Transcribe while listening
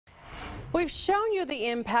We've shown you the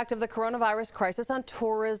impact of the coronavirus crisis on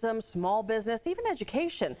tourism, small business, even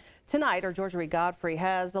education. Tonight, our Georgia Godfrey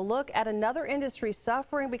has a look at another industry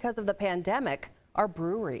suffering because of the pandemic, our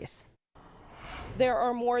breweries. There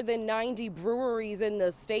are more than 90 breweries in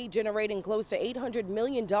the state, generating close to $800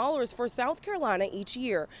 million for South Carolina each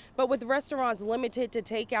year. But with restaurants limited to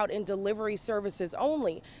takeout and delivery services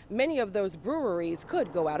only, many of those breweries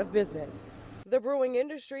could go out of business. The brewing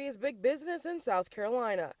industry is big business in South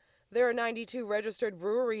Carolina. There are 92 registered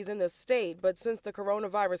breweries in the state, but since the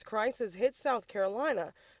coronavirus crisis hit South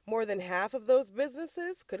Carolina, more than half of those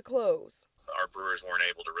businesses could close. Our brewers weren't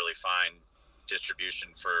able to really find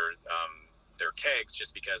distribution for their kegs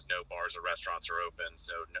just because no bars or restaurants are open.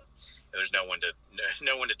 So there's no one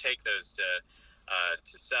to take those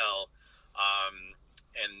to sell.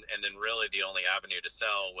 And then really the only avenue to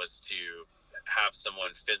sell was to have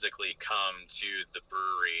someone physically come to the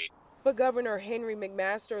brewery. But Governor Henry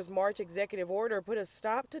McMaster's March executive order put a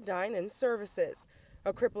stop to dine-in services,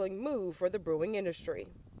 a crippling move for the brewing industry.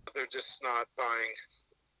 They're just not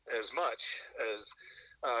buying as much as,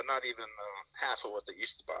 not even half of what they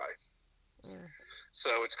used to buy. Yeah.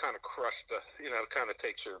 So it's kind of crushed, kind of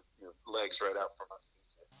takes your legs right out from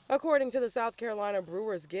underneath it. According to the South Carolina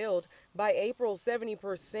Brewers Guild, by April,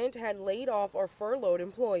 70% had laid off or furloughed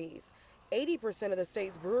employees. 80% of the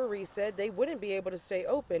state's breweries said they wouldn't be able to stay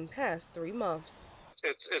open past 3 months.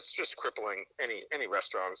 It's just crippling. Any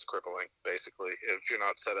restaurant is crippling, basically, if you're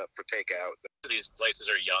not set up for takeout. These places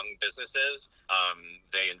are young businesses.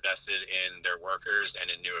 They invested in their workers and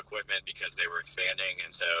in new equipment because they were expanding,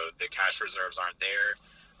 and so the cash reserves aren't there.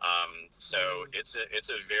 So it's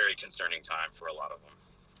a very concerning time for a lot of them.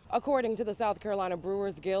 According to the South Carolina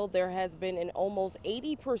Brewers Guild, there has been an almost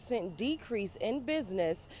 80% decrease in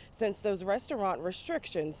business since those restaurant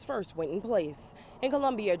restrictions first went in place. In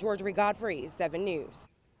Columbia, Georgia Godfrey, 7 News.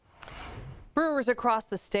 Brewers across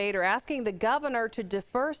the state are asking the governor to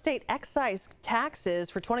defer state excise taxes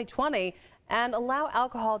for 2020 and allow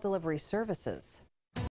alcohol delivery services.